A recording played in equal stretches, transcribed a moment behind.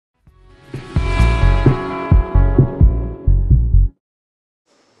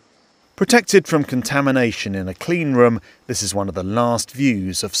Protected from contamination in a clean room, this is one of the last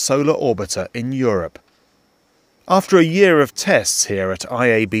views of Solar Orbiter in Europe. After a year of tests here at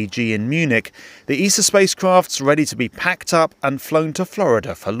IABG in Munich, the ESA spacecraft's ready to be packed up and flown to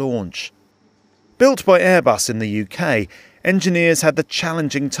Florida for launch. Built by Airbus in the UK, engineers had the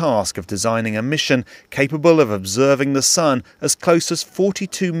challenging task of designing a mission capable of observing the Sun as close as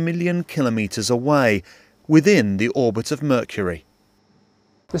 42 million kilometres away, within the orbit of Mercury.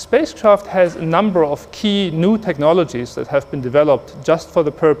 The spacecraft has a number of key new technologies that have been developed just for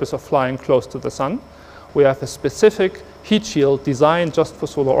the purpose of flying close to the Sun. We have a specific heat shield designed just for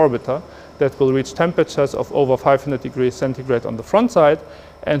Solar Orbiter that will reach temperatures of over 500 degrees centigrade on the front side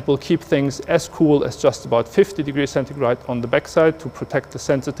and will keep things as cool as just about 50 degrees centigrade on the backside to protect the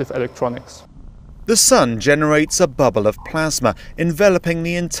sensitive electronics. The Sun generates a bubble of plasma enveloping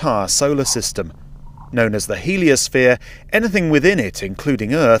the entire solar system. Known as the heliosphere, anything within it,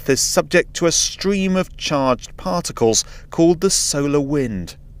 including Earth, is subject to a stream of charged particles called the solar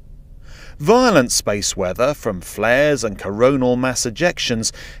wind. Violent space weather from flares and coronal mass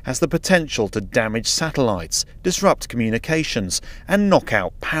ejections has the potential to damage satellites, disrupt communications, and knock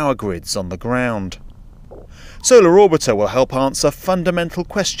out power grids on the ground. Solar Orbiter will help answer fundamental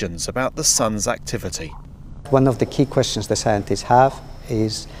questions about the Sun's activity. One of the key questions the scientists have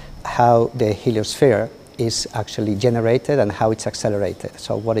is how the heliosphere is actually generated and how it's accelerated.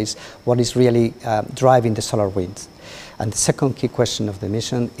 So what is really driving the solar wind? And the second key question of the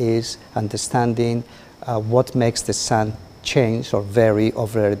mission is understanding what makes the Sun change or vary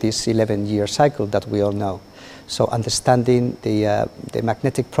over this 11-year cycle that we all know. So understanding the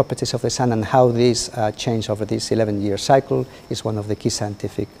magnetic properties of the Sun and how these change over this 11-year cycle is one of the key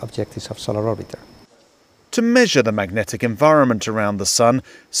scientific objectives of Solar Orbiter. To measure the magnetic environment around the Sun,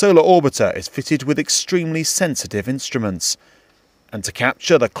 Solar Orbiter is fitted with extremely sensitive instruments. And to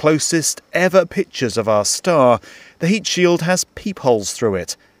capture the closest ever pictures of our star, the heat shield has peepholes through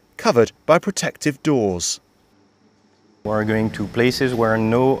it, covered by protective doors. We're going to places where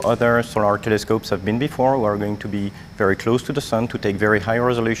no other solar telescopes have been before. We're going to be very close to the Sun to take very high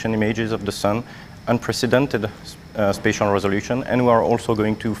resolution images of the Sun, unprecedented spatial resolution, and we are also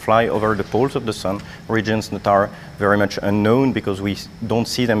going to fly over the poles of the Sun, regions that are very much unknown because we don't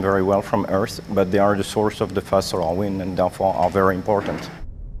see them very well from Earth, but they are the source of the fast solar wind and therefore are very important.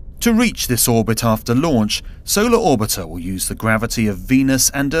 To reach this orbit after launch, Solar Orbiter will use the gravity of Venus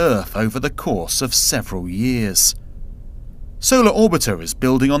and Earth over the course of several years. Solar Orbiter is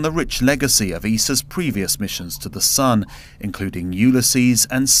building on the rich legacy of ESA's previous missions to the Sun, including Ulysses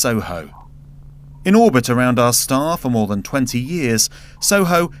and SOHO. In orbit around our star for more than 20 years,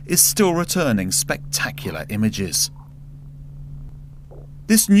 SOHO is still returning spectacular images.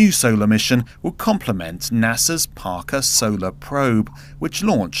 This new solar mission will complement NASA's Parker Solar Probe, which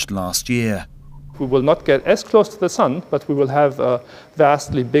launched last year. We will not get as close to the Sun, but we will have a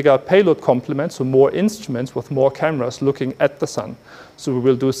vastly bigger payload complement, so more instruments with more cameras looking at the Sun. So we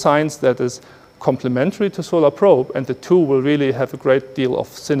will do science that is complementary to Solar Probe, and the two will really have a great deal of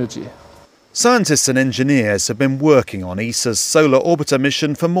synergy. Scientists and engineers have been working on ESA's Solar Orbiter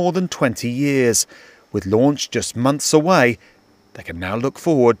mission for more than 20 years. With launch just months away, they can now look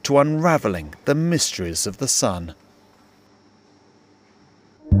forward to unravelling the mysteries of the Sun.